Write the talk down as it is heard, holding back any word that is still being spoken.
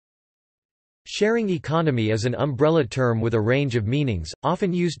Sharing economy is an umbrella term with a range of meanings,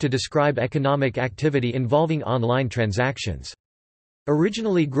 often used to describe economic activity involving online transactions.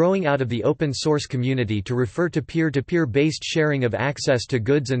 Originally growing out of the open-source community to refer to peer-to-peer based sharing of access to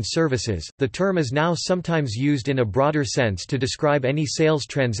goods and services, the term is now sometimes used in a broader sense to describe any sales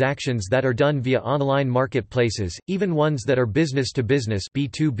transactions that are done via online marketplaces, even ones that are business-to-business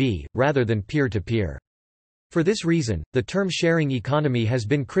 (B2B), rather than peer-to-peer. For this reason, the term sharing economy has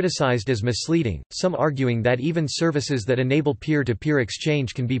been criticized as misleading, some arguing that even services that enable peer-to-peer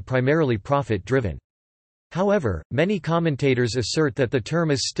exchange can be primarily profit-driven. However, many commentators assert that the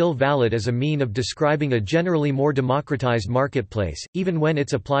term is still valid as a mean of describing a generally more democratized marketplace, even when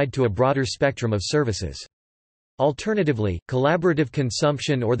it's applied to a broader spectrum of services. Alternatively, collaborative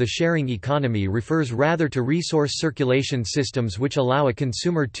consumption or the sharing economy refers rather to resource circulation systems which allow a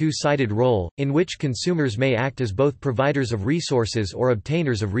consumer two-sided role, in which consumers may act as both providers of resources or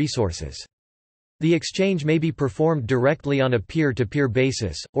obtainers of resources. The exchange may be performed directly on a peer-to-peer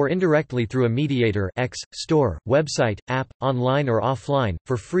basis, or indirectly through a mediator X, store, website, app, online or offline,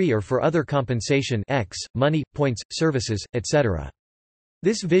 for free or for other compensation X, money, points, services, etc.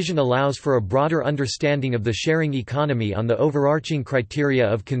 This vision allows for a broader understanding of the sharing economy on the overarching criteria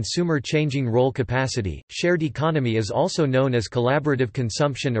of consumer changing role capacity. Shared economy is also known as collaborative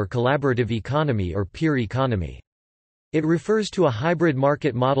consumption or collaborative economy or peer economy. It refers to a hybrid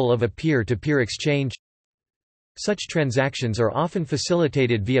market model of a peer-to-peer exchange. Such transactions are often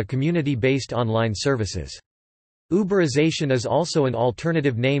facilitated via community-based online services. Uberization is also an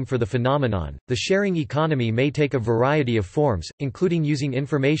alternative name for the phenomenon. The sharing economy may take a variety of forms, including using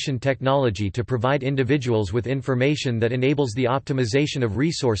information technology to provide individuals with information that enables the optimization of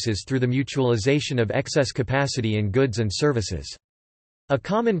resources through the mutualization of excess capacity in goods and services. A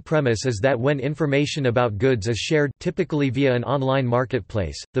common premise is that when information about goods is shared, typically via an online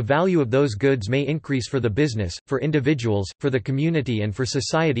marketplace, the value of those goods may increase for the business, for individuals, for the community, and for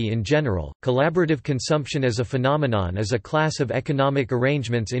society in general. Collaborative consumption as a phenomenon is a class of economic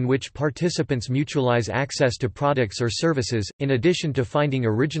arrangements in which participants mutualize access to products or services, in addition to finding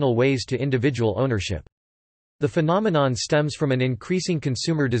original ways to individual ownership. The phenomenon stems from an increasing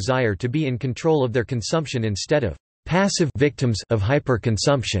consumer desire to be in control of their consumption instead of passive victims of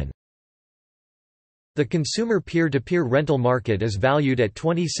hyperconsumption. The consumer peer-to-peer rental market is valued at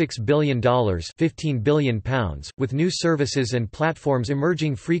 $26 billion £15 billion, with new services and platforms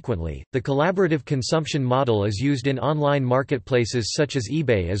emerging frequently. The collaborative consumption model is used in online marketplaces such as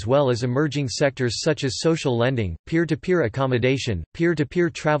eBay as well as emerging sectors such as social lending, peer-to-peer accommodation, peer-to-peer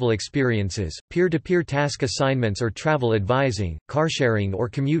travel experiences, peer-to-peer task assignments or travel advising, carsharing or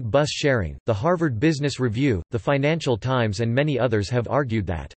commute bus sharing. The Harvard Business Review, the Financial Times and many others have argued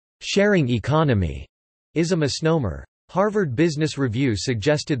that sharing economy is a misnomer. Harvard Business Review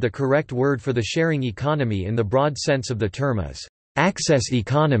suggested the correct word for the sharing economy in the broad sense of the term is access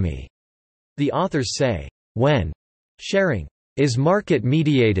economy. The authors say, when sharing is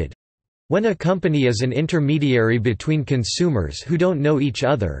market-mediated, when a company is an intermediary between consumers who don't know each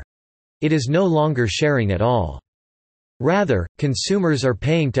other, it is no longer sharing at all. Rather, consumers are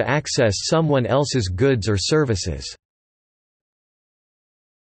paying to access someone else's goods or services.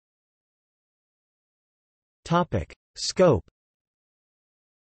 Scope.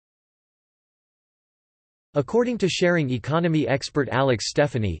 According to sharing economy expert Alex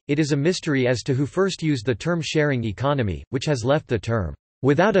Stephanie, it is a mystery as to who first used the term sharing economy, which has left the term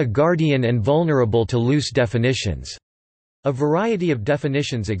without a guardian and vulnerable to loose definitions. A variety of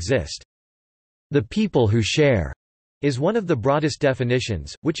definitions exist. The people who share is one of the broadest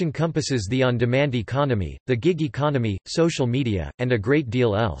definitions, which encompasses the on-demand economy, the gig economy, social media, and a great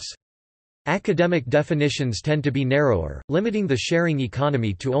deal else. Academic definitions tend to be narrower, limiting the sharing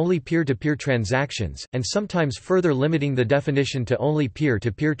economy to only peer-to-peer transactions, and sometimes further limiting the definition to only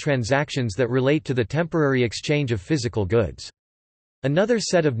peer-to-peer transactions that relate to the temporary exchange of physical goods. Another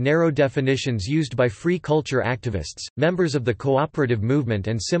set of narrow definitions used by free culture activists, members of the cooperative movement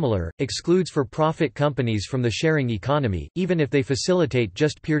and similar, excludes for-profit companies from the sharing economy, even if they facilitate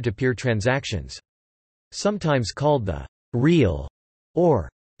just peer-to-peer transactions. Sometimes called the real or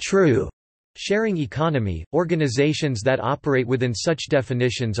true sharing economy, organizations that operate within such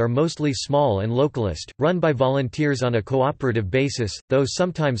definitions are mostly small and localist, run by volunteers on a cooperative basis, though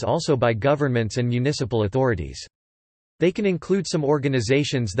sometimes also by governments and municipal authorities. They can include some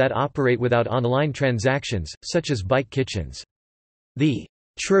organizations that operate without online transactions, such as bike kitchens. The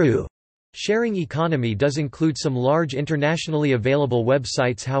true Sharing economy does include some large internationally available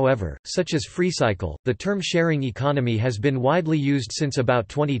websites, however, such as FreeCycle. The term sharing economy has been widely used since about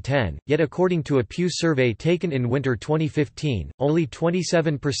 2010, yet according to a Pew survey taken in winter 2015, only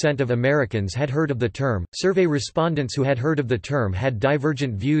 27% of Americans had heard of the term. Survey respondents who had heard of the term had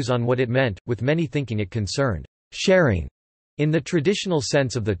divergent views on what it meant, with many thinking it concerned sharing in the traditional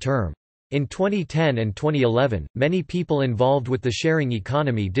sense of the term. In 2010 and 2011, many people involved with the sharing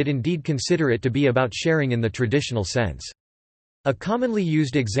economy did indeed consider it to be about sharing in the traditional sense. A commonly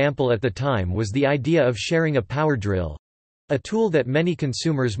used example at the time was the idea of sharing a power drill, a tool that many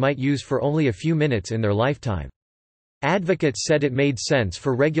consumers might use for only a few minutes in their lifetime. Advocates said it made sense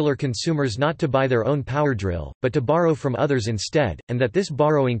for regular consumers not to buy their own power drill, but to borrow from others instead, and that this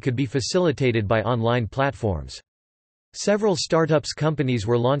borrowing could be facilitated by online platforms. Several startups companies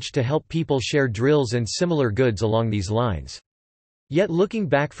were launched to help people share drills and similar goods along these lines. Yet looking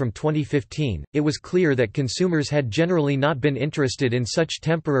back from 2015, it was clear that consumers had generally not been interested in such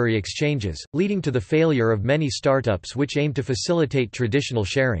temporary exchanges, leading to the failure of many startups which aimed to facilitate traditional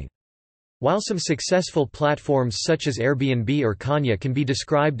sharing. While some successful platforms such as Airbnb or Kanya can be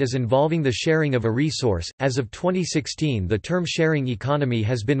described as involving the sharing of a resource, as of 2016 the term sharing economy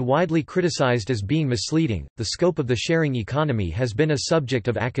has been widely criticized as being misleading. The scope of the sharing economy has been a subject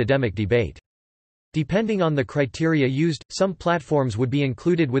of academic debate. Depending on the criteria used, some platforms would be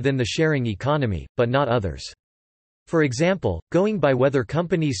included within the sharing economy, but not others. For example, going by whether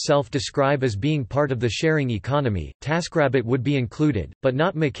companies self-describe as being part of the sharing economy, TaskRabbit would be included, but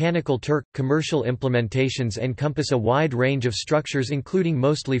not Mechanical Turk. Commercial implementations encompass a wide range of structures including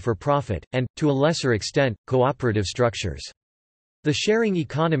mostly for-profit, and, to a lesser extent, cooperative structures. The sharing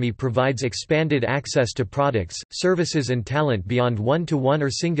economy provides expanded access to products, services and talent beyond one-to-one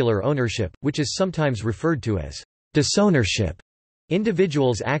or singular ownership, which is sometimes referred to as disownership.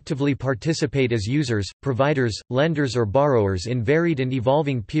 Individuals actively participate as users, providers, lenders or borrowers in varied and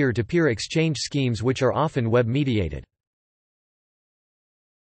evolving peer-to-peer exchange schemes which are often web-mediated.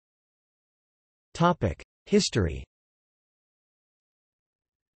 History.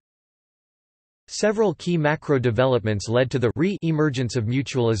 Several key macro developments led to the re-emergence of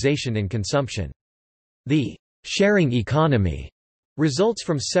mutualization in consumption. The sharing economy results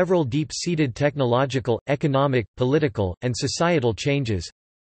from several deep-seated technological, economic, political, and societal changes.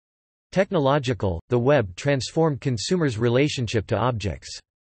 Technological, the web transformed consumers' relationship to objects.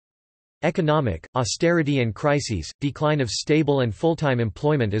 Economic, austerity and crises, decline of stable and full-time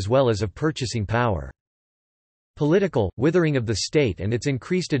employment as well as of purchasing power. Political, withering of the state and its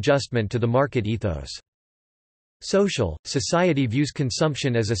increased adjustment to the market ethos. Social, society views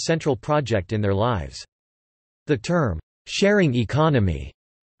consumption as a central project in their lives. The term, sharing economy,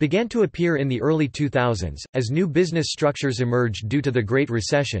 began to appear in the early 2000s, as new business structures emerged due to the Great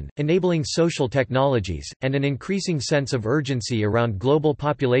Recession, enabling social technologies, and an increasing sense of urgency around global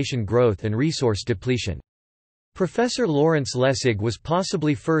population growth and resource depletion. Professor Lawrence Lessig was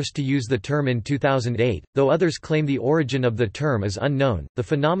possibly first to use the term in 2008, though others claim the origin of the term is unknown. The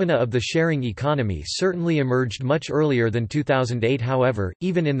phenomena of the sharing economy certainly emerged much earlier than 2008, however,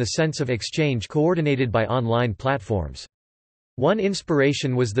 even in the sense of exchange coordinated by online platforms. One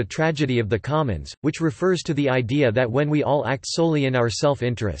inspiration was the tragedy of the commons, which refers to the idea that when we all act solely in our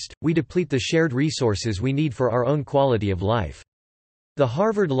self-interest, we deplete the shared resources we need for our own quality of life. The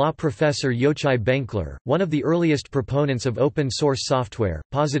Harvard law professor Yochai Benkler, one of the earliest proponents of open-source software,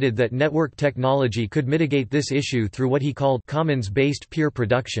 posited that network technology could mitigate this issue through what he called commons-based peer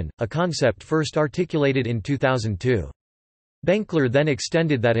production, a concept first articulated in 2002. Benkler then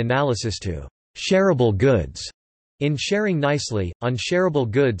extended that analysis to shareable goods. In Sharing Nicely, on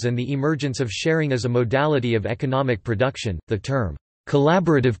shareable goods and the emergence of sharing as a modality of economic production, the term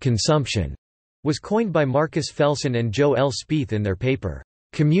collaborative consumption was coined by Marcus Felsen and Joe L. Spieth in their paper,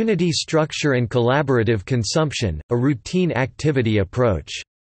 Community Structure and Collaborative Consumption, a Routine Activity Approach,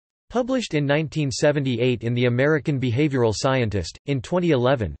 published in 1978 in the American Behavioral Scientist. In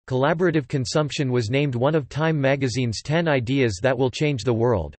 2011, collaborative consumption was named one of Time magazine's 10 Ideas That Will Change the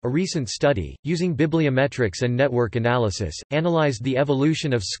World. A recent study, using bibliometrics and network analysis, analyzed the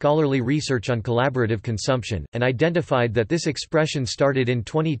evolution of scholarly research on collaborative consumption, and identified that this expression started in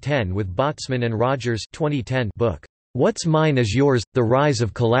 2010 with Botsman and Rogers' 2010 book, What's Mine is Yours: The Rise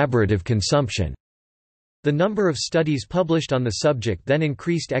of Collaborative Consumption. The number of studies published on the subject then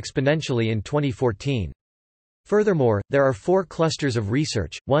increased exponentially in 2014. Furthermore, there are 4 clusters of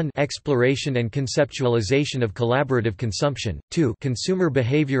research: 1 exploration and conceptualization of collaborative consumption, 2 consumer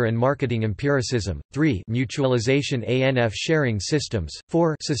behavior and marketing empiricism, 3 mutualization and sharing systems,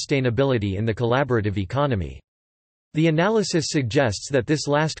 4 sustainability in the collaborative economy. The analysis suggests that this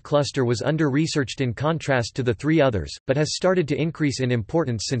last cluster was under-researched in contrast to the three others, but has started to increase in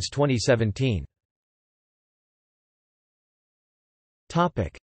importance since 2017.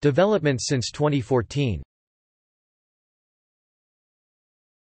 Developments since 2014.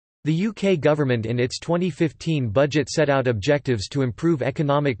 The UK government in its 2015 budget set out objectives to improve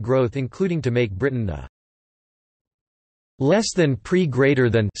economic growth, including to make Britain the less than pre-greater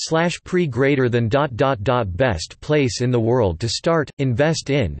than best place in the world to start, invest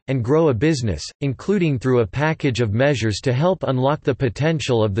in, and grow a business, including through a package of measures to help unlock the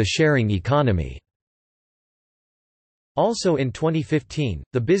potential of the sharing economy. Also in 2015,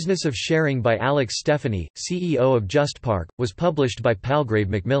 The Business of Sharing by Alex Stephanie, CEO of JustPark, was published by Palgrave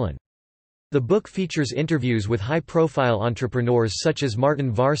Macmillan. The book features interviews with high-profile entrepreneurs such as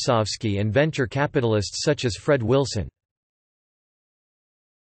Martin Varsavsky and venture capitalists such as Fred Wilson.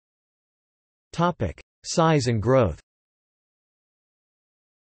 Size and growth.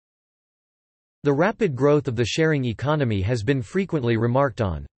 The rapid growth of the sharing economy has been frequently remarked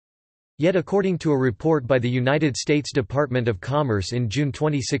on. Yet according to a report by the United States Department of Commerce in June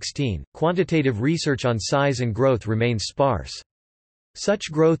 2016, quantitative research on size and growth remains sparse.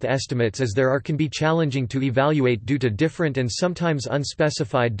 Such growth estimates as there are can be challenging to evaluate due to different and sometimes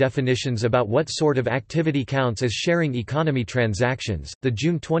unspecified definitions about what sort of activity counts as sharing economy transactions. The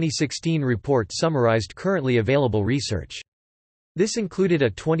June 2016 report summarized currently available research. This included a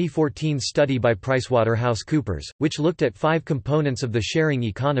 2014 study by PricewaterhouseCoopers, which looked at 5 components of the sharing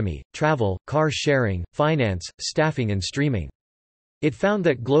economy: travel, car sharing, finance, staffing and streaming. It found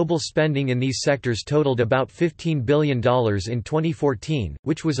that global spending in these sectors totaled about $15 billion in 2014,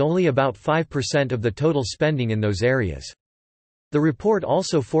 which was only about 5% of the total spending in those areas. The report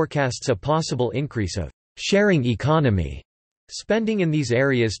also forecasts a possible increase of sharing economy spending in these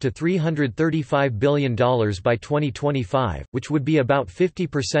areas to $335 billion by 2025, which would be about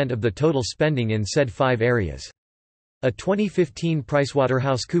 50% of the total spending in said 5 areas. A 2015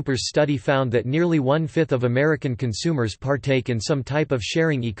 PricewaterhouseCoopers study found that nearly 1/5 of American consumers partake in some type of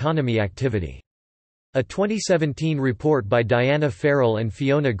sharing economy activity. A 2017 report by Diana Farrell and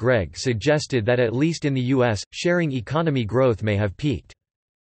Fiona Gregg suggested that at least in the U.S., sharing economy growth may have peaked.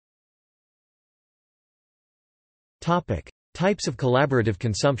 Types of collaborative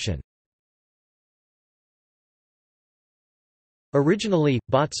consumption. Originally,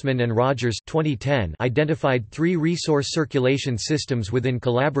 Botsman and Rogers 2010 identified 3 resource circulation systems within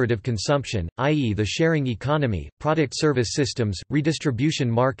collaborative consumption, i.e. the sharing economy, product-service systems,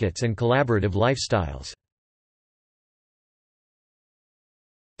 redistribution markets and collaborative lifestyles.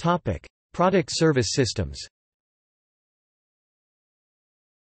 Product-service systems.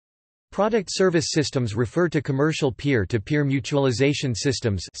 Product-service systems refer to commercial peer-to-peer mutualization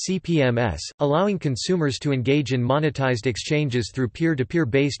systems (CPMS), allowing consumers to engage in monetized exchanges through peer-to-peer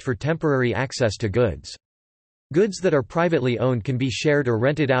based for temporary access to goods. Goods that are privately owned can be shared or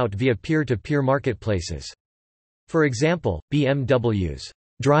rented out via peer-to-peer marketplaces. For example, BMW's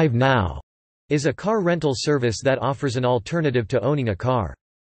Drive Now is a car rental service that offers an alternative to owning a car.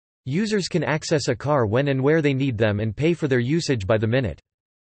 Users can access a car when and where they need them and pay for their usage by the minute.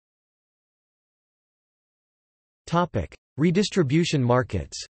 Redistribution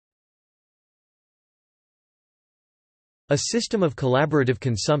markets. A system of collaborative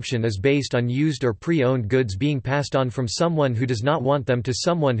consumption is based on used or pre-owned goods being passed on from someone who does not want them to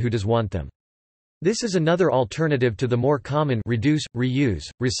someone who does want them. This is another alternative to the more common reduce, reuse,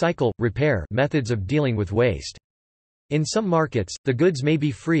 recycle, repair methods of dealing with waste. In some markets, the goods may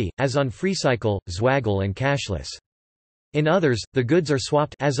be free, as on FreeCycle, Zwaggle and cashless. In others, the goods are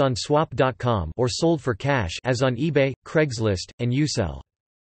swapped as on swap.com or sold for cash as on eBay, Craigslist, and Usell.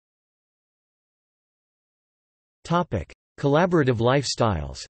 Topic: Collaborative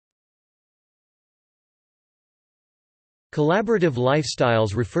lifestyles. Collaborative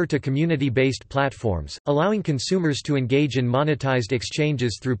lifestyles refer to community-based platforms, allowing consumers to engage in monetized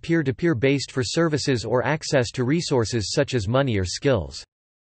exchanges through peer-to-peer based for services or access to resources such as money or skills.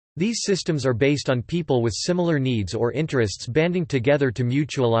 These systems are based on people with similar needs or interests banding together to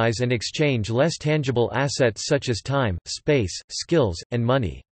mutualize and exchange less tangible assets such as time, space, skills, and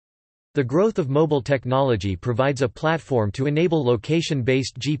money. The growth of mobile technology provides a platform to enable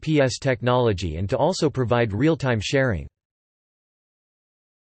location-based GPS technology and to also provide real-time sharing.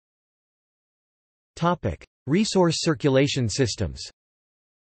 Resource circulation systems.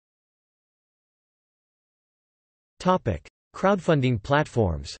 Crowdfunding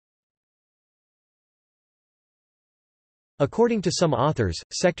platforms. According to some authors,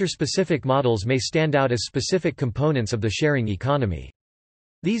 sector-specific models may stand out as specific components of the sharing economy.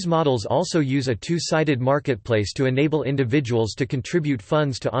 These models also use a two-sided marketplace to enable individuals to contribute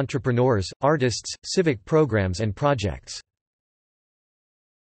funds to entrepreneurs, artists, civic programs and projects.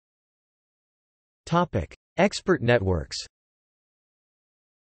 Expert networks.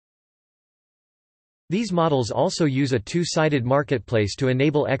 These models also use a two-sided marketplace to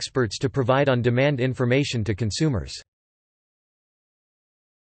enable experts to provide on-demand information to consumers.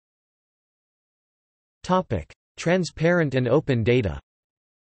 Transparent and open data.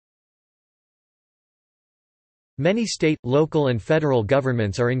 Many state, local and federal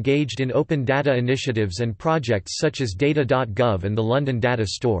governments are engaged in open data initiatives and projects such as Data.gov and the London Data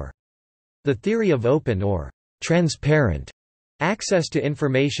Store. The theory of open or transparent access to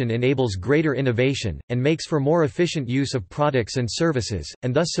information enables greater innovation, and makes for more efficient use of products and services,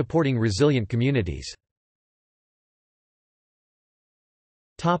 and thus supporting resilient communities.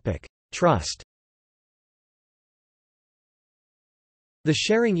 Trust. The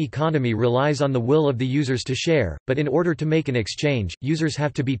sharing economy relies on the will of the users to share, but in order to make an exchange, users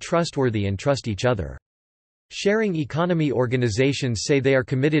have to be trustworthy and trust each other. Sharing economy organizations say they are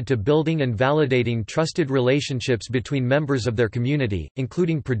committed to building and validating trusted relationships between members of their community,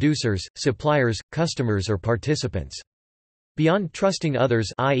 including producers, suppliers, customers or participants. Beyond trusting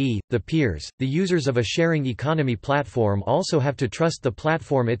others, i.e., the peers, the users of a sharing economy platform also have to trust the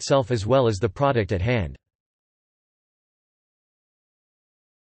platform itself as well as the product at hand.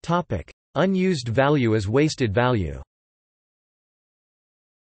 Unused value as wasted value.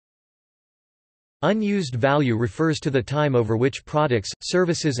 Unused value refers to the time over which products,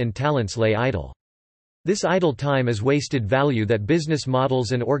 services and talents lay idle. This idle time is wasted value that business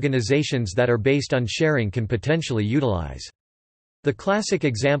models and organizations that are based on sharing can potentially utilize. The classic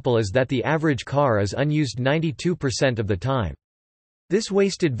example is that the average car is unused 92% of the time. This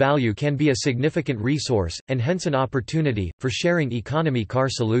wasted value can be a significant resource, and hence an opportunity, for sharing economy car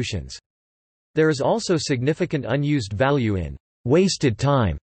solutions. There is also significant unused value in wasted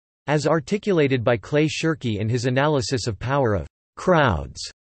time, as articulated by Clay Shirky in his analysis of power of crowds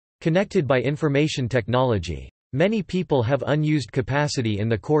connected by information technology. Many people have unused capacity in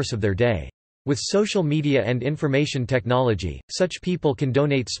the course of their day. With social media and information technology, such people can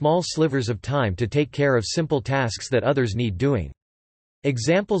donate small slivers of time to take care of simple tasks that others need doing.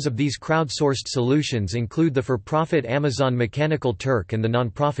 Examples of these crowdsourced solutions include the for-profit Amazon Mechanical Turk and the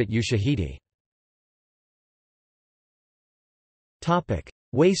non-profit Ushahidi.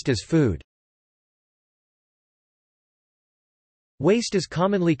 Waste as food. Waste is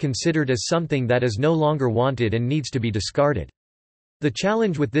commonly considered as something that is no longer wanted and needs to be discarded. The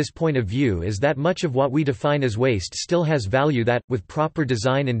challenge with this point of view is that much of what we define as waste still has value that, with proper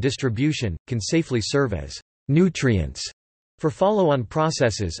design and distribution, can safely serve as nutrients for follow-on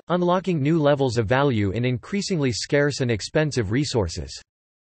processes, unlocking new levels of value in increasingly scarce and expensive resources.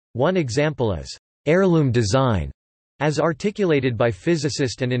 One example is heirloom design, as articulated by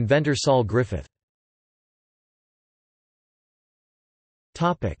physicist and inventor Saul Griffith.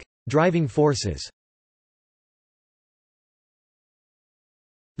 Driving forces.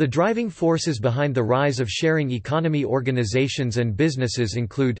 The driving forces behind the rise of sharing economy organizations and businesses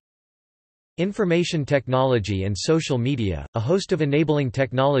include information technology and social media. A host of enabling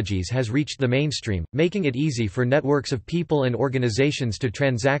technologies has reached the mainstream, making it easy for networks of people and organizations to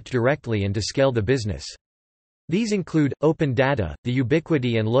transact directly and to scale the business. These include open data, the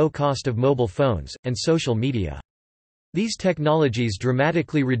ubiquity and low cost of mobile phones, and social media. These technologies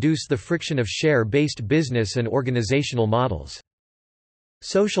dramatically reduce the friction of share-based business and organizational models.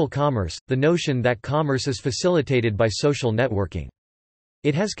 Social commerce, the notion that commerce is facilitated by social networking.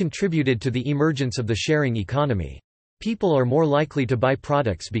 It has contributed to the emergence of the sharing economy. People are more likely to buy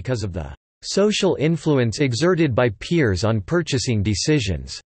products because of the social influence exerted by peers on purchasing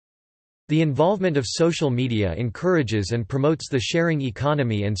decisions. The involvement of social media encourages and promotes the sharing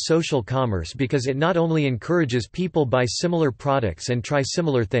economy and social commerce because it not only encourages people buy similar products and try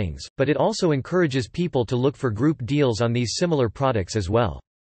similar things, but it also encourages people to look for group deals on these similar products as well.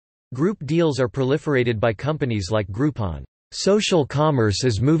 Group deals are proliferated by companies like Groupon. Social commerce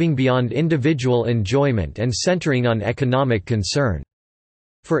is moving beyond individual enjoyment and centering on economic concern.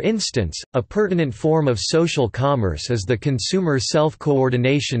 For instance, a pertinent form of social commerce is the consumer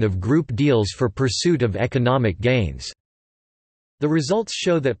self-coordination of group deals for pursuit of economic gains. The results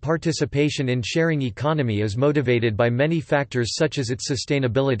show that participation in sharing economy is motivated by many factors such as its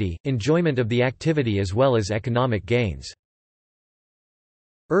sustainability, enjoyment of the activity as well as economic gains.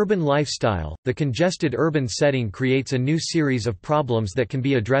 Urban lifestyle. The congested urban setting creates a new series of problems that can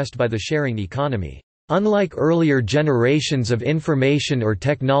be addressed by the sharing economy. Unlike earlier generations of information or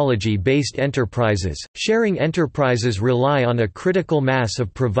technology-based enterprises, sharing enterprises rely on a critical mass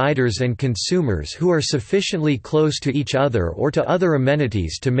of providers and consumers who are sufficiently close to each other or to other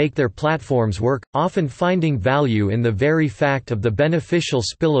amenities to make their platforms work, often finding value in the very fact of the beneficial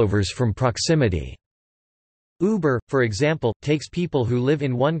spillovers from proximity. Uber, for example, takes people who live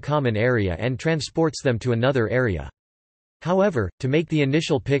in one common area and transports them to another area. However, to make the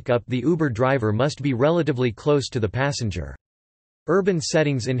initial pickup, the Uber driver must be relatively close to the passenger. Urban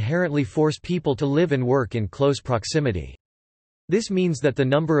settings inherently force people to live and work in close proximity. This means that the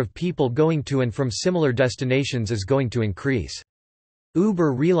number of people going to and from similar destinations is going to increase.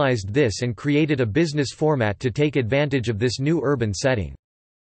 Uber realized this and created a business format to take advantage of this new urban setting.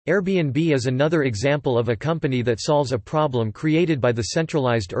 Airbnb is another example of a company that solves a problem created by the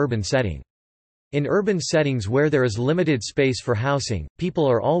centralized urban setting. In urban settings where there is limited space for housing, people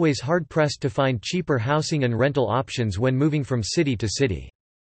are always hard-pressed to find cheaper housing and rental options when moving from city to city.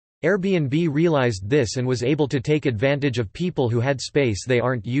 Airbnb realized this and was able to take advantage of people who had space they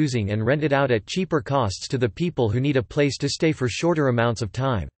aren't using and rent it out at cheaper costs to the people who need a place to stay for shorter amounts of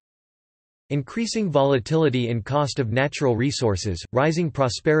time. Increasing volatility in cost of natural resources, rising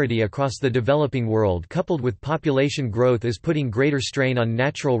prosperity across the developing world coupled with population growth is putting greater strain on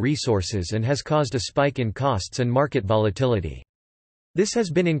natural resources and has caused a spike in costs and market volatility. This has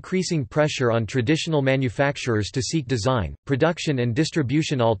been increasing pressure on traditional manufacturers to seek design, production and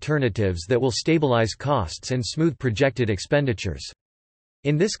distribution alternatives that will stabilize costs and smooth projected expenditures.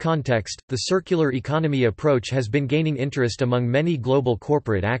 In this context, the circular economy approach has been gaining interest among many global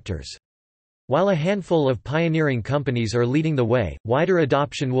corporate actors. While a handful of pioneering companies are leading the way, wider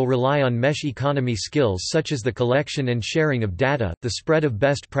adoption will rely on mesh economy skills such as the collection and sharing of data, the spread of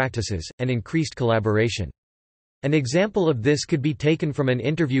best practices, and increased collaboration. An example of this could be taken from an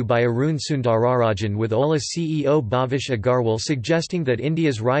interview by Arun Sundararajan with Ola CEO Bhavish Agarwal suggesting that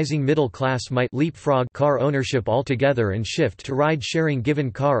India's rising middle class might leapfrog car ownership altogether and shift to ride-sharing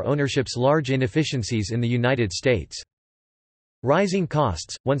given car ownership's large inefficiencies in the United States. Rising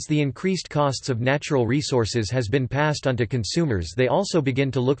costs. Once the increased costs of natural resources has been passed on to consumers, they also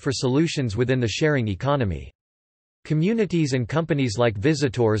begin to look for solutions within the sharing economy. Communities and companies like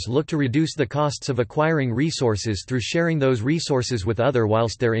Visitors look to reduce the costs of acquiring resources through sharing those resources with others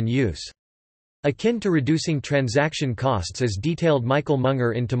whilst they're in use. Akin to reducing transaction costs as detailed Michael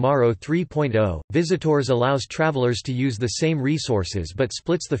Munger in Tomorrow 3.0, Visitors allows travelers to use the same resources but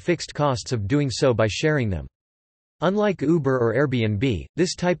splits the fixed costs of doing so by sharing them. Unlike Uber or Airbnb,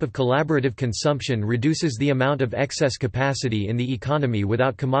 this type of collaborative consumption reduces the amount of excess capacity in the economy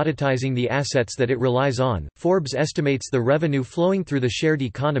without commoditizing the assets that it relies on. Forbes estimates the revenue flowing through the shared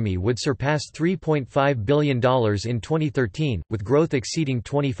economy would surpass $3.5 billion in 2013, with growth exceeding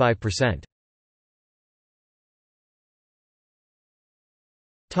 25%.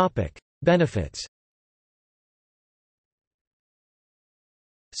 Topic: Benefits.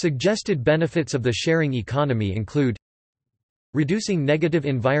 Suggested benefits of the sharing economy include reducing negative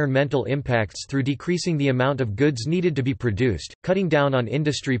environmental impacts through decreasing the amount of goods needed to be produced, cutting down on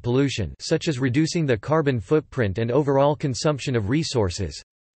industry pollution such as reducing the carbon footprint and overall consumption of resources,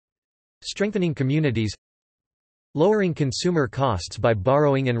 strengthening communities, lowering consumer costs by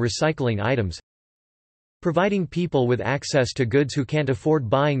borrowing and recycling items, providing people with access to goods who can't afford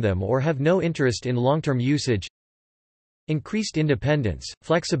buying them or have no interest in long-term usage, increased independence,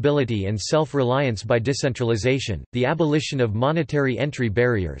 flexibility and self-reliance by decentralization, the abolition of monetary entry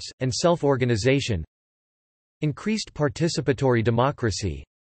barriers, and self-organization, increased participatory democracy,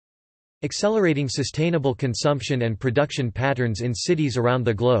 accelerating sustainable consumption and production patterns in cities around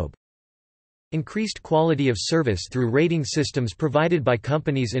the globe, increased quality of service through rating systems provided by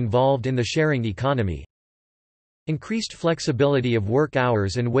companies involved in the sharing economy, increased flexibility of work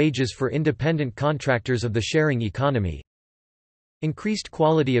hours and wages for independent contractors of the sharing economy, increased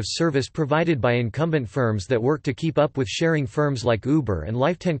quality of service provided by incumbent firms that work to keep up with sharing firms like Uber and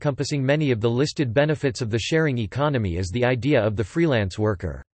Lyft. Encompassing many of the listed benefits of the sharing economy is the idea of the freelance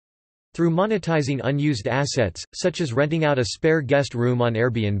worker. Through monetizing unused assets, such as renting out a spare guest room on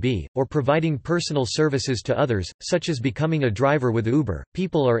Airbnb, or providing personal services to others, such as becoming a driver with Uber,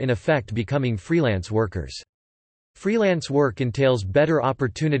 people are in effect becoming freelance workers. Freelance work entails better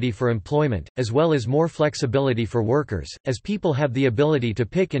opportunity for employment, as well as more flexibility for workers, as people have the ability to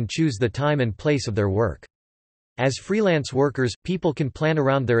pick and choose the time and place of their work. As freelance workers, people can plan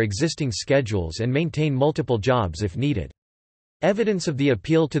around their existing schedules and maintain multiple jobs if needed. Evidence of the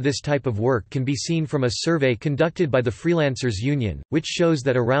appeal to this type of work can be seen from a survey conducted by the Freelancers Union, which shows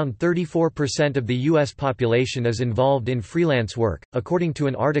that around 34% of the U.S. population is involved in freelance work. According to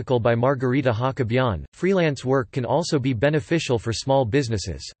an article by Margarita Hakabyan, freelance work can also be beneficial for small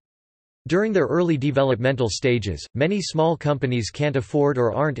businesses. During their early developmental stages, many small companies can't afford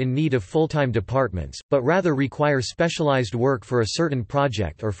or aren't in need of full-time departments, but rather require specialized work for a certain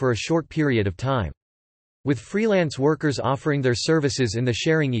project or for a short period of time. With freelance workers offering their services in the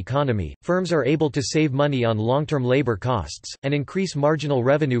sharing economy, firms are able to save money on long-term labor costs, and increase marginal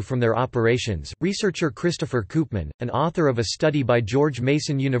revenue from their operations. Researcher Christopher Koopman, an author of a study by George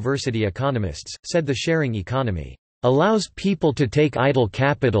Mason University economists, said the sharing economy allows people to take idle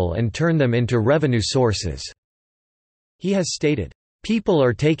capital and turn them into revenue sources. He has stated, "People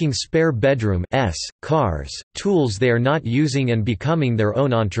are taking spare bedrooms, cars, tools they are not using and becoming their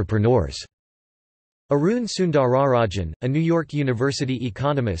own entrepreneurs." Arun Sundararajan, a New York University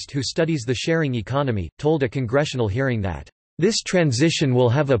economist who studies the sharing economy, told a congressional hearing that, "This transition will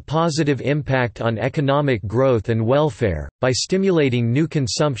have a positive impact on economic growth and welfare, by stimulating new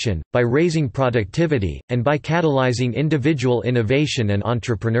consumption, by raising productivity, and by catalyzing individual innovation and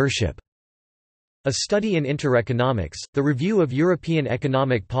entrepreneurship." A study in Intereconomics, the review of European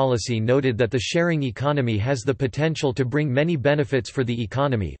economic policy, noted that the sharing economy has the potential to bring many benefits for the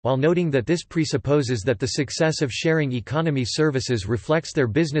economy, while noting that this presupposes that the success of sharing economy services reflects their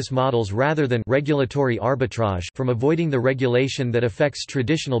business models rather than regulatory arbitrage from avoiding the regulation that affects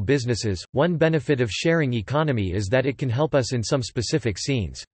traditional businesses. One benefit of sharing economy is that it can help us in some specific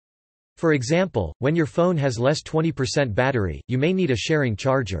scenes. For example, when your phone has less 20% battery, you may need a sharing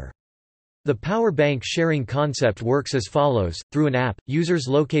charger. The power bank sharing concept works as follows. Through an app, users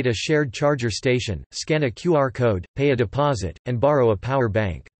locate a shared charger station, scan a QR code, pay a deposit, and borrow a power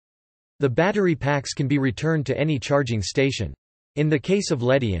bank. The battery packs can be returned to any charging station. In the case of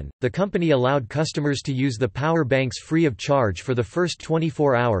Ledian, the company allowed customers to use the power banks free of charge for the first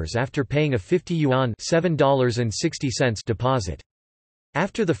 24 hours after paying a 50 yuan $7.60 deposit.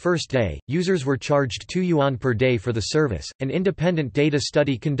 After the first day, users were charged 2 yuan per day for the service. An independent data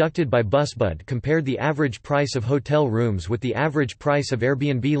study conducted by Busbud compared the average price of hotel rooms with the average price of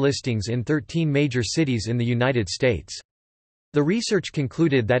Airbnb listings in 13 major cities in the United States. The research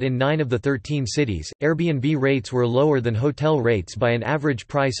concluded that in 9 of the 13 cities, Airbnb rates were lower than hotel rates by an average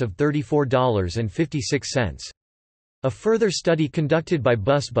price of $34.56. A further study conducted by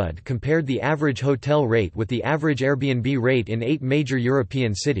Busbud compared the average hotel rate with the average Airbnb rate in 8 major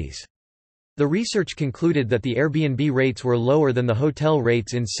European cities. The research concluded that the Airbnb rates were lower than the hotel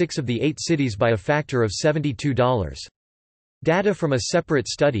rates in 6 of the 8 cities by a factor of $72. Data from a separate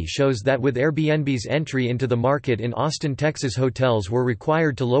study shows that with Airbnb's entry into the market in Austin, Texas, hotels were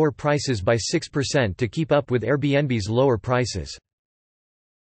required to lower prices by 6% to keep up with Airbnb's lower prices.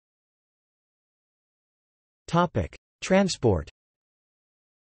 Transport.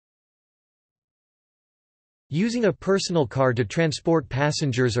 Using a personal car to transport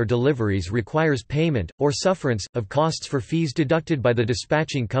passengers or deliveries requires payment, or sufferance, of costs for fees deducted by the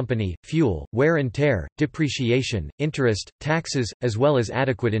dispatching company, fuel, wear and tear, depreciation, interest, taxes, as well as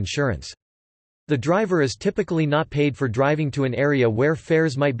adequate insurance. The driver is typically not paid for driving to an area where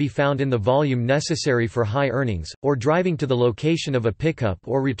fares might be found in the volume necessary for high earnings, or driving to the location of a pickup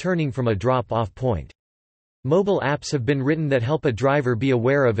or returning from a drop-off point. Mobile apps have been written that help a driver be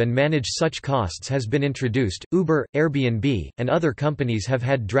aware of and manage such costs has been introduced. Uber, Airbnb, and other companies have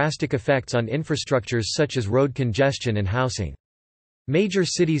had drastic effects on infrastructures such as road congestion and housing. Major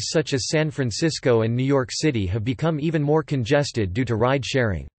cities such as San Francisco and New York City have become even more congested due to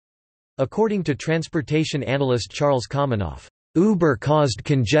ride-sharing. According to transportation analyst Charles Kamanoff, Uber-caused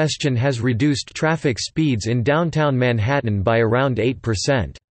congestion has reduced traffic speeds in downtown Manhattan by around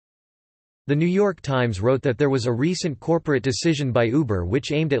 8%. The New York Times wrote that there was a recent corporate decision by Uber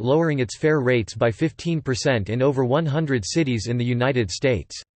which aimed at lowering its fare rates by 15% in over 100 cities in the United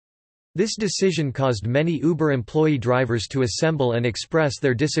States. This decision caused many Uber employee drivers to assemble and express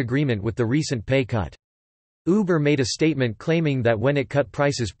their disagreement with the recent pay cut. Uber made a statement claiming that when it cut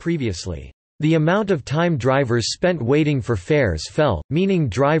prices previously, the amount of time drivers spent waiting for fares fell, meaning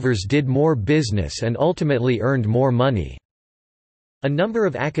drivers did more business and ultimately earned more money. A number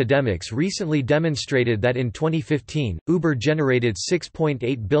of academics recently demonstrated that in 2015, Uber generated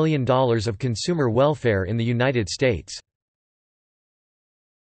 $6.8 billion of consumer welfare in the United States.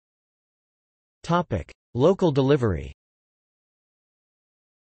 Local delivery.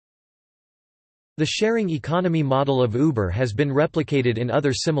 The sharing economy model of Uber has been replicated in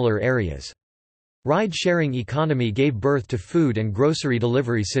other similar areas. Ride-sharing economy gave birth to food and grocery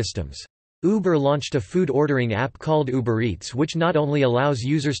delivery systems. Uber launched a food ordering app called Uber Eats, which not only allows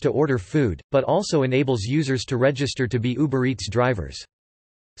users to order food, but also enables users to register to be Uber Eats drivers.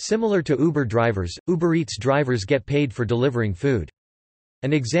 Similar to Uber drivers, Uber Eats drivers get paid for delivering food.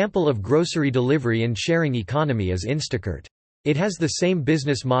 An example of grocery delivery and sharing economy is Instacart. It has the same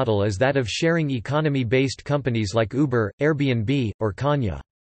business model as that of sharing economy-based companies like Uber, Airbnb, or Kanya.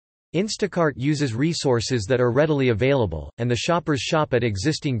 Instacart uses resources that are readily available, and the shoppers shop at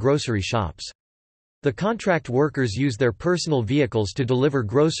existing grocery shops. The contract workers use their personal vehicles to deliver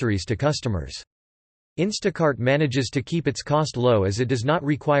groceries to customers. Instacart manages to keep its cost low as it does not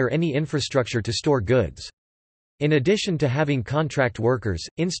require any infrastructure to store goods. In addition to having contract workers,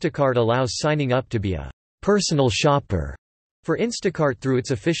 Instacart allows signing up to be a personal shopper for Instacart through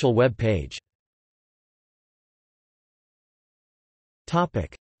its official web page.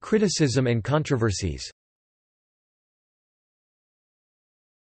 Criticism and controversies.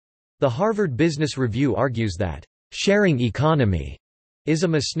 The Harvard Business Review argues that sharing economy is a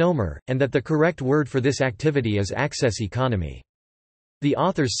misnomer, and that the correct word for this activity is access economy. The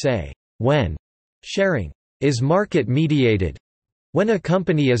authors say, when sharing is market-mediated, when a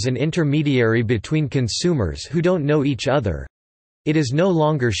company is an intermediary between consumers who don't know each other, it is no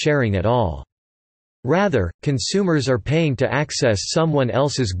longer sharing at all. Rather, consumers are paying to access someone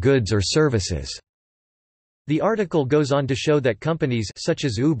else's goods or services. The article goes on to show that companies such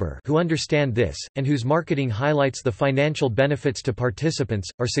as Uber, who understand this, and whose marketing highlights the financial benefits to participants,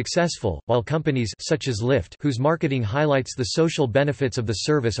 are successful, while companies such as Lyft, whose marketing highlights the social benefits of the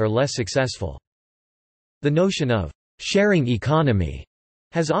service, are less successful. The notion of sharing economy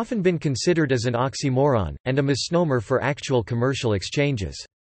has often been considered as an oxymoron, and a misnomer for actual commercial exchanges.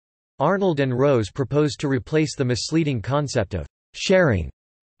 Arnold and Rose proposed to replace the misleading concept of sharing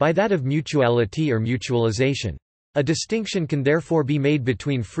by that of mutuality or mutualization. A distinction can therefore be made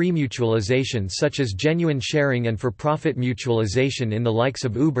between free mutualization such as genuine sharing and for-profit mutualization in the likes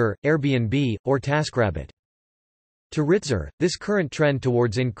of Uber, Airbnb, or TaskRabbit. To Ritzer, this current trend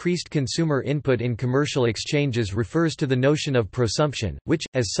towards increased consumer input in commercial exchanges refers to the notion of prosumption, which,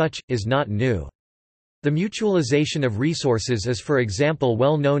 as such, is not new. The mutualization of resources is for example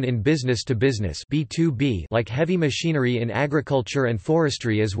well known in business-to-business (B2B) like heavy machinery in agriculture and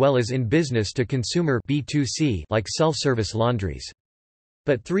forestry, as well as in business-to-consumer (B2C) like self-service laundries.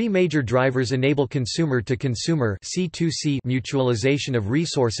 But three major drivers enable consumer-to-consumer (C2C) mutualization of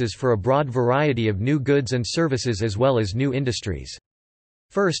resources for a broad variety of new goods and services as well as new industries.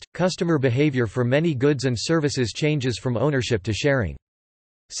 First, customer behavior for many goods and services changes from ownership to sharing.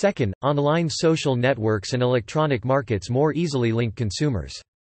 Second, online social networks and electronic markets more easily link consumers.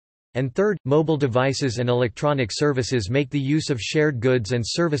 And third, mobile devices and electronic services make the use of shared goods and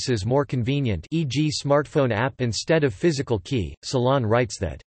services more convenient, e.g. smartphone app instead of physical key. Salon writes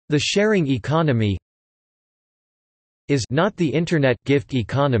that, "The sharing economy is not the Internet gift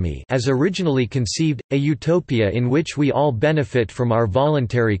economy as originally conceived, a utopia in which we all benefit from our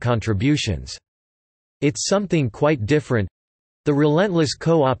voluntary contributions. It's something quite different. The relentless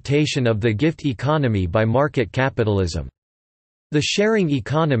co-optation of the gift economy by market capitalism. The sharing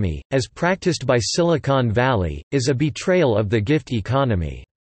economy, as practiced by Silicon Valley, is a betrayal of the gift economy.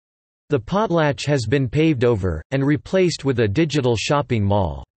 The potlatch has been paved over, and replaced with a digital shopping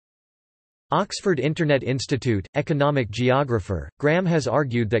mall." Oxford Internet Institute, economic geographer, Graham has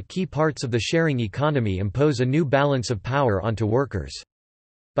argued that key parts of the sharing economy impose a new balance of power onto workers.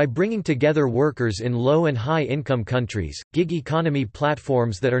 By bringing together workers in low and high income countries, gig economy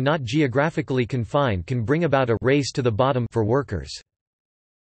platforms that are not geographically confined can bring about a race to the bottom for workers.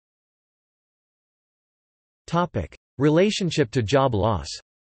 Topic: Relationship to job loss.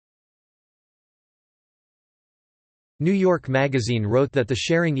 New York Magazine wrote that the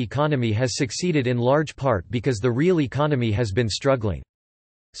sharing economy has succeeded in large part because the real economy has been struggling.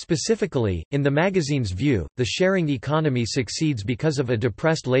 Specifically, in the magazine's view, the sharing economy succeeds because of a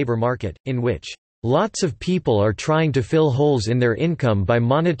depressed labor market, in which lots of people are trying to fill holes in their income by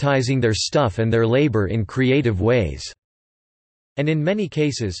monetizing their stuff and their labor in creative ways. And in many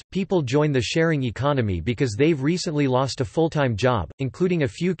cases, people join the sharing economy because they've recently lost a full-time job, including a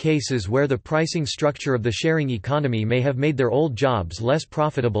few cases where the pricing structure of the sharing economy may have made their old jobs less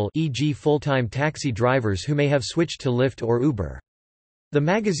profitable, e.g. full-time taxi drivers who may have switched to Lyft or Uber. The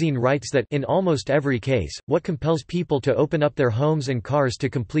magazine writes that, in almost every case, what compels people to open up their homes and cars to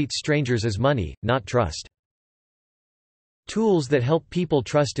complete strangers is money, not trust. Tools that help people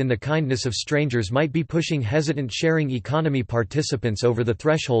trust in the kindness of strangers might be pushing hesitant sharing economy participants over the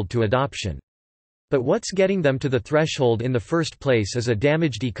threshold to adoption. But what's getting them to the threshold in the first place is a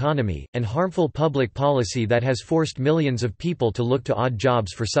damaged economy, and harmful public policy that has forced millions of people to look to odd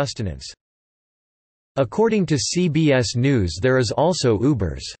jobs for sustenance. According to CBS News, there is also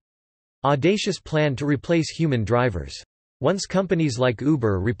Uber's audacious plan to replace human drivers. Once companies like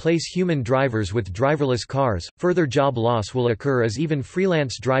Uber replace human drivers with driverless cars, further job loss will occur as even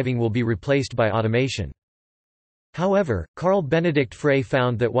freelance driving will be replaced by automation. However, Carl Benedict Frey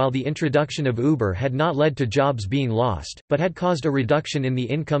found that while the introduction of Uber had not led to jobs being lost, but had caused a reduction in the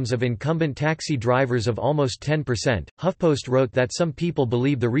incomes of incumbent taxi drivers of almost 10%, HuffPost wrote that some people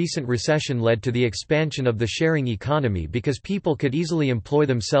believe the recent recession led to the expansion of the sharing economy because people could easily employ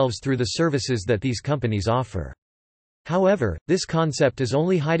themselves through the services that these companies offer. However, this concept is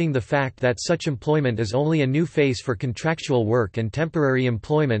only hiding the fact that such employment is only a new face for contractual work and temporary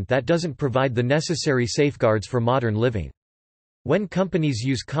employment that doesn't provide the necessary safeguards for modern living. When companies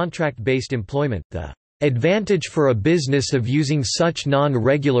use contract-based employment, the advantage for a business of using such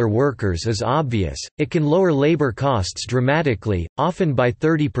non-regular workers is obvious. It can lower labor costs dramatically, often by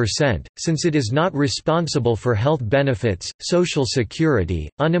 30%, since it is not responsible for health benefits, social security,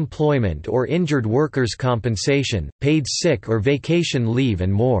 unemployment or injured workers' compensation, paid sick or vacation leave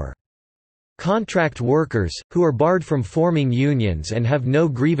and more. Contract workers, who are barred from forming unions and have no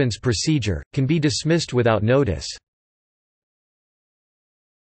grievance procedure, can be dismissed without notice.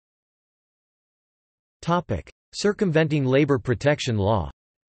 Circumventing labor protection law.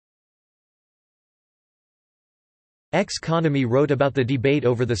 Economy wrote about the debate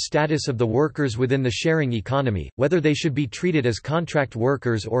over the status of the workers within the sharing economy, whether they should be treated as contract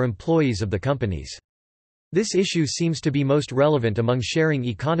workers or employees of the companies. This issue seems to be most relevant among sharing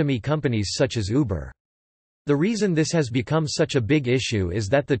economy companies such as Uber. The reason this has become such a big issue is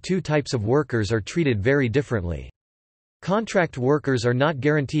that the two types of workers are treated very differently. Contract workers are not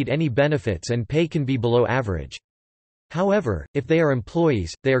guaranteed any benefits and pay can be below average. However, if they are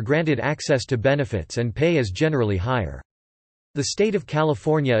employees, they are granted access to benefits and pay is generally higher. The state of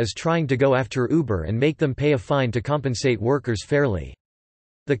California is trying to go after Uber and make them pay a fine to compensate workers fairly.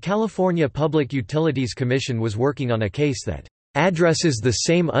 The California Public Utilities Commission was working on a case that addresses the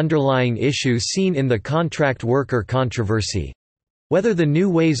same underlying issue seen in the contract worker controversy. Whether the new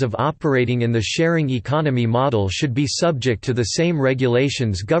ways of operating in the sharing economy model should be subject to the same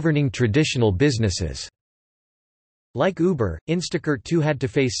regulations governing traditional businesses. Like Uber, Instacart too had to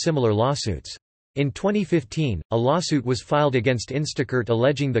face similar lawsuits. In 2015, a lawsuit was filed against Instacart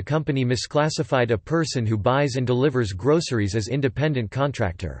alleging the company misclassified a person who buys and delivers groceries as independent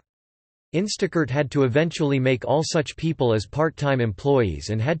contractor. Instacart had to eventually make all such people as part-time employees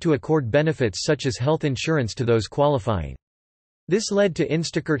and had to accord benefits such as health insurance to those qualifying. This led to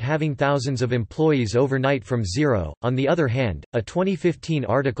Instacart having thousands of employees overnight from zero. On the other hand, a 2015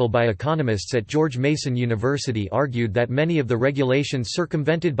 article by economists at George Mason University argued that many of the regulations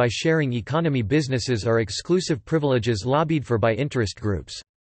circumvented by sharing economy businesses are exclusive privileges lobbied for by interest groups.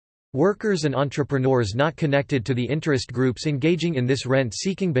 Workers and entrepreneurs not connected to the interest groups engaging in this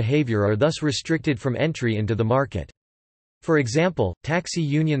rent-seeking behavior are thus restricted from entry into the market. For example, taxi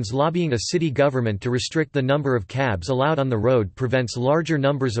unions lobbying a city government to restrict the number of cabs allowed on the road prevents larger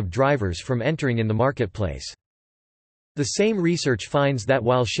numbers of drivers from entering in the marketplace. The same research finds that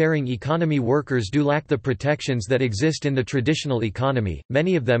while sharing economy workers do lack the protections that exist in the traditional economy,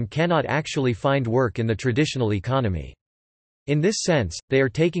 many of them cannot actually find work in the traditional economy. In this sense, they are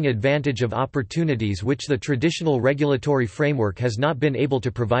taking advantage of opportunities which the traditional regulatory framework has not been able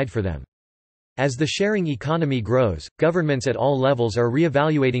to provide for them. As the sharing economy grows, governments at all levels are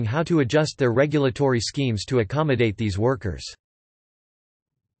re-evaluating how to adjust their regulatory schemes to accommodate these workers.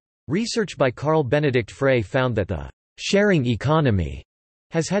 Research by Carl Benedict Frey found that the sharing economy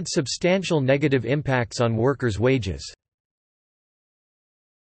has had substantial negative impacts on workers' wages.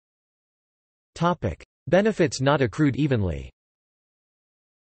 Benefits not accrued evenly.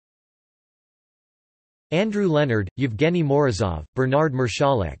 Andrew Leonard, Yevgeny Morozov, Bernard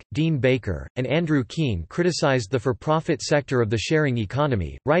Marshallek, Dean Baker, and Andrew Keene criticized the for-profit sector of the sharing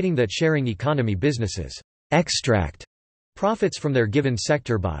economy, writing that sharing economy businesses extract profits from their given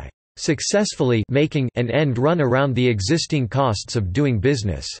sector by successfully making an end run around the existing costs of doing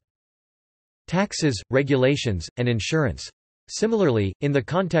business, taxes, regulations, and insurance. Similarly, in the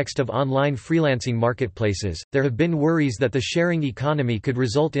context of online freelancing marketplaces, there have been worries that the sharing economy could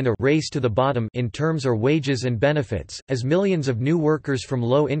result in a race to the bottom in terms of wages and benefits, as millions of new workers from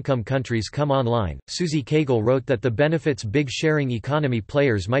low-income countries come online. Susie Cagle wrote that the benefits big sharing economy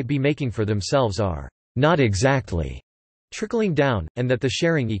players might be making for themselves are not exactly trickling down, and that the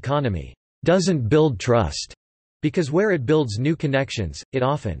sharing economy doesn't build trust, because where it builds new connections, it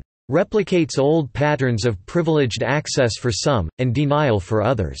often replicates old patterns of privileged access for some, and denial for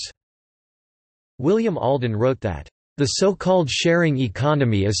others. William Alden wrote that, The so-called sharing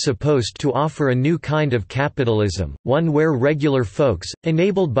economy is supposed to offer a new kind of capitalism, one where regular folks,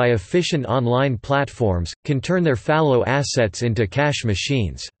 enabled by efficient online platforms, can turn their fallow assets into cash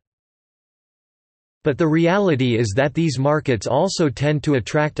machines. But the reality is that these markets also tend to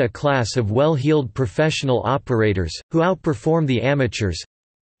attract a class of well-heeled professional operators, who outperform the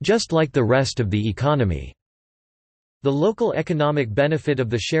amateurs—just like the rest of the economy. The local economic benefit of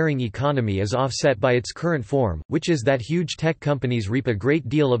the sharing economy is offset by its current form, which is that huge tech companies reap a great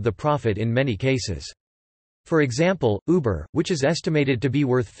deal of the profit in many cases. For example, Uber, which is estimated to be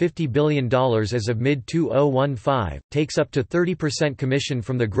worth $50 billion as of mid-2015, takes up to 30% commission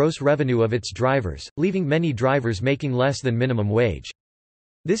from the gross revenue of its drivers, leaving many drivers making less than minimum wage.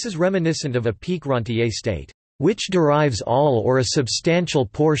 This is reminiscent of a peak rentier state, which derives all or a substantial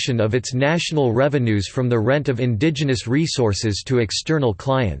portion of its national revenues from the rent of indigenous resources to external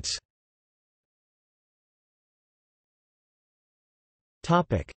clients.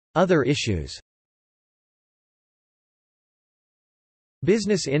 Other issues.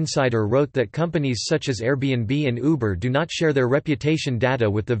 Business Insider wrote that companies such as Airbnb and Uber do not share their reputation data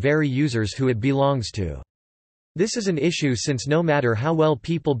with the very users who it belongs to. This is an issue since no matter how well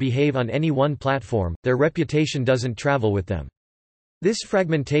people behave on any one platform, their reputation doesn't travel with them. This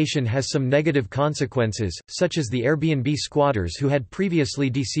fragmentation has some negative consequences, such as the Airbnb squatters who had previously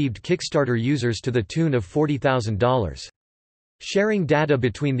deceived Kickstarter users to the tune of $40,000. Sharing data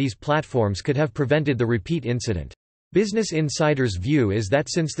between these platforms could have prevented the repeat incident. Business Insider's view is that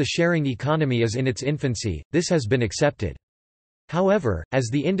since the sharing economy is in its infancy, this has been accepted. However, as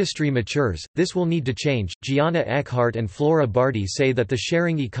the industry matures, this will need to change. Gianna Eckhart and Flora Barty say that the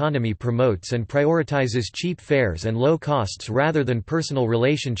sharing economy promotes and prioritizes cheap fares and low costs rather than personal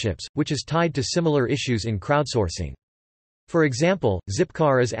relationships, which is tied to similar issues in crowdsourcing. For example,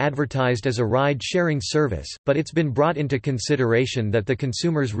 Zipcar is advertised as a ride-sharing service, but it's been brought into consideration that the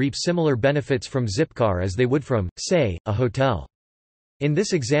consumers reap similar benefits from Zipcar as they would from, say, a hotel. In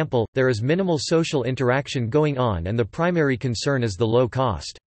this example, there is minimal social interaction going on and the primary concern is the low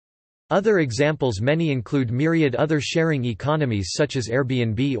cost. Other examples many include myriad other sharing economies such as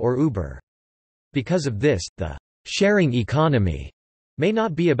Airbnb or Uber. Because of this, the sharing economy may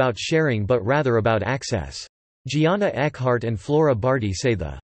not be about sharing but rather about access. Gianna Eckhart and Flora Barty say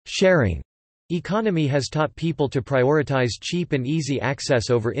the sharing economy has taught people to prioritize cheap and easy access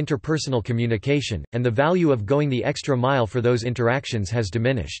over interpersonal communication, and the value of going the extra mile for those interactions has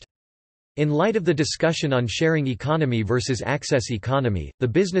diminished. In light of the discussion on sharing economy versus access economy, the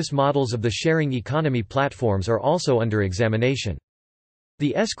business models of the sharing economy platforms are also under examination.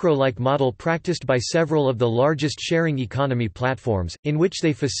 The escrow-like model practiced by several of the largest sharing economy platforms, in which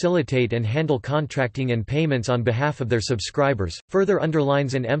they facilitate and handle contracting and payments on behalf of their subscribers, further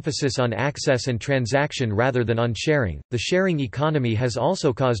underlines an emphasis on access and transaction rather than on sharing. The sharing economy has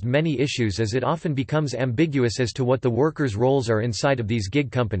also caused many issues as it often becomes ambiguous as to what the workers' roles are inside of these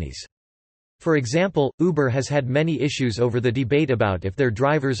gig companies. For example, Uber has had many issues over the debate about if their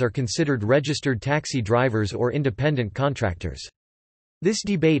drivers are considered registered taxi drivers or independent contractors. This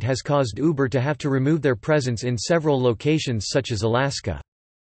debate has caused Uber to have to remove their presence in several locations such as Alaska.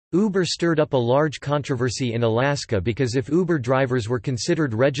 Uber stirred up a large controversy in Alaska because if Uber drivers were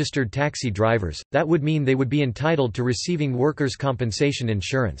considered registered taxi drivers, that would mean they would be entitled to receiving workers' compensation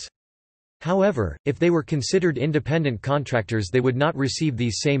insurance. However, if they were considered independent contractors they would not receive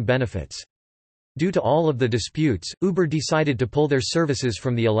these same benefits. Due to all of the disputes, Uber decided to pull their services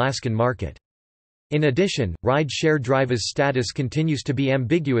from the Alaskan market. In addition, ride-share drivers' status continues to be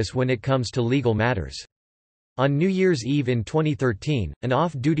ambiguous when it comes to legal matters. On New Year's Eve in 2013, an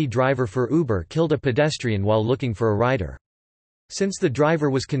off-duty driver for Uber killed a pedestrian while looking for a rider. Since the driver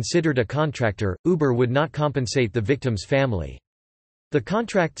was considered a contractor, Uber would not compensate the victim's family. The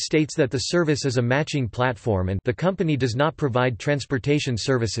contract states that the service is a matching platform and the company does not provide transportation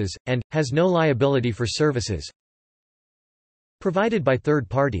services, and has no liability for services provided by third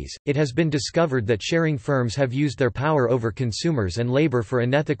parties. It has been discovered that sharing firms have used their power over consumers and labor for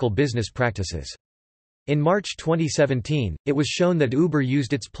unethical business practices. In March 2017, it was shown that Uber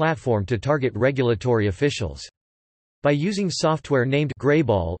used its platform to target regulatory officials. By using software named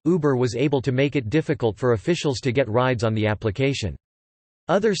Greyball, Uber was able to make it difficult for officials to get rides on the application.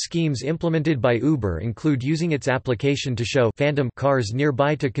 Other schemes implemented by Uber include using its application to show phantom cars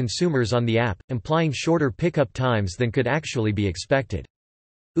nearby to consumers on the app, implying shorter pickup times than could actually be expected.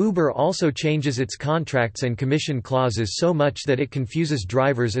 Uber also changes its contracts and commission clauses so much that it confuses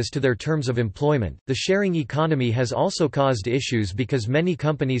drivers as to their terms of employment. The sharing economy has also caused issues because many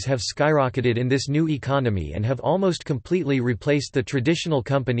companies have skyrocketed in this new economy and have almost completely replaced the traditional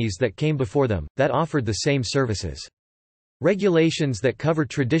companies that came before them, that offered the same services. Regulations that cover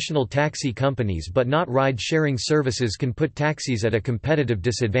traditional taxi companies but not ride-sharing services can put taxis at a competitive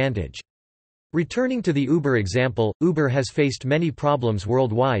disadvantage. Returning to the Uber example, Uber has faced many problems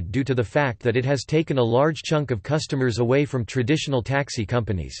worldwide due to the fact that it has taken a large chunk of customers away from traditional taxi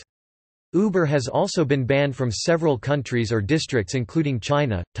companies. Uber has also been banned from several countries or districts including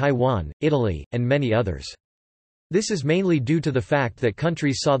China, Taiwan, Italy, and many others. This is mainly due to the fact that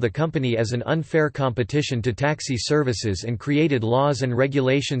countries saw the company as an unfair competition to taxi services and created laws and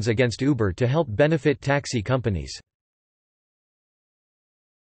regulations against Uber to help benefit taxi companies.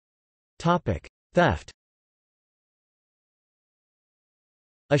 Theft.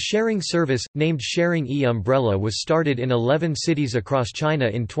 A sharing service, named Sharing e-Umbrella, was started in 11 cities across China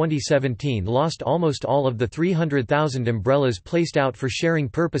in 2017. Lost almost all of the 300,000 umbrellas placed out for sharing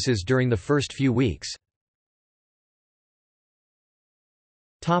purposes during the first few weeks.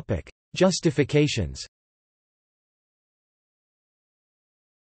 Justifications.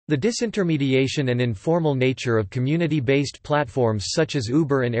 The disintermediation and informal nature of community-based platforms such as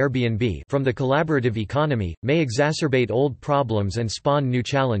Uber and Airbnb from the collaborative economy, may exacerbate old problems and spawn new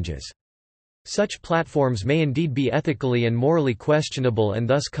challenges. Such platforms may indeed be ethically and morally questionable and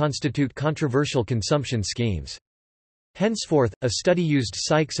thus constitute controversial consumption schemes. Henceforth, a study used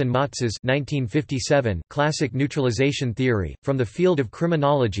Sykes and Matz's 1957 classic neutralization theory, from the field of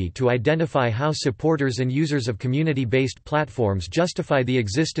criminology to identify how supporters and users of community-based platforms justify the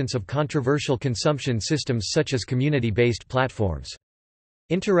existence of controversial consumption systems such as community-based platforms.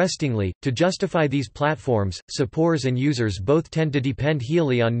 Interestingly, to justify these platforms, supporters and users both tend to depend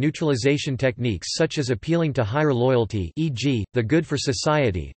heavily on neutralization techniques such as appealing to higher loyalty, e.g., the good for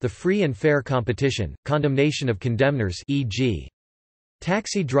society, the free and fair competition, condemnation of condemners, e.g.,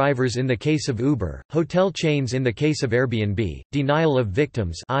 taxi drivers in the case of Uber, hotel chains in the case of Airbnb, denial of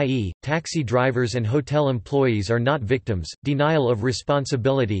victims, i.e., taxi drivers and hotel employees are not victims, denial of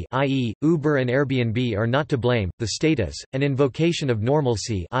responsibility, i.e., Uber and Airbnb are not to blame, the status, and invocation of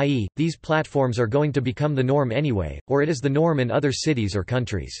normalcy, i.e., these platforms are going to become the norm anyway, or it is the norm in other cities or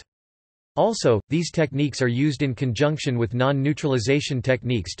countries. Also, these techniques are used in conjunction with non-neutralization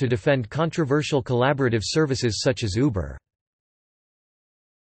techniques to defend controversial collaborative services such as Uber.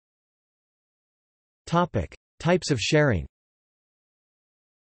 Types of sharing.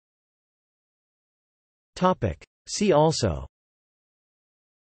 See also.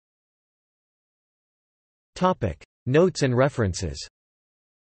 Notes and references.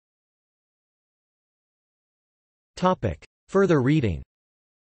 Further reading.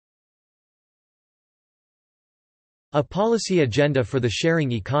 A Policy Agenda for the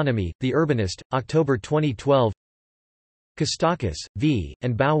Sharing Economy, The Urbanist, October 2012. Kostakis, V.,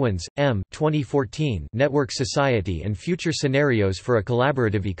 and Bowens, M. 2014 Network Society and Future Scenarios for a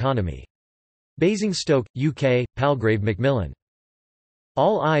Collaborative Economy. Basingstoke, UK, Palgrave Macmillan.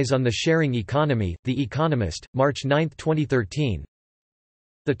 All Eyes on the Sharing Economy, The Economist, March 9, 2013.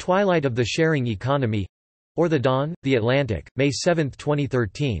 The Twilight of the Sharing Economy — or the Dawn? The Atlantic, May 7,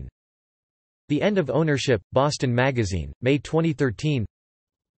 2013. The End of Ownership, Boston Magazine, May 2013.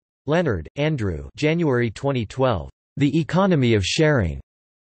 Leonard, Andrew, January 2012. The Economy of Sharing.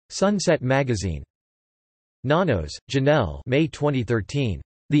 Sunset Magazine. Nanos, Janelle, May 2013.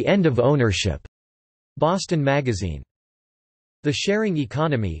 The End of Ownership. Boston Magazine. The Sharing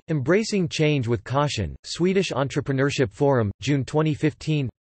Economy, Embracing Change with Caution, Swedish Entrepreneurship Forum, June 2015.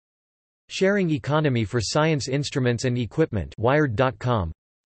 Sharing Economy for Science Instruments and Equipment, Wired.com.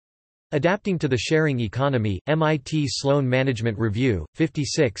 Adapting to the Sharing Economy, MIT Sloan Management Review,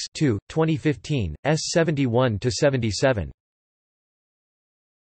 56 2015, S. 71–77.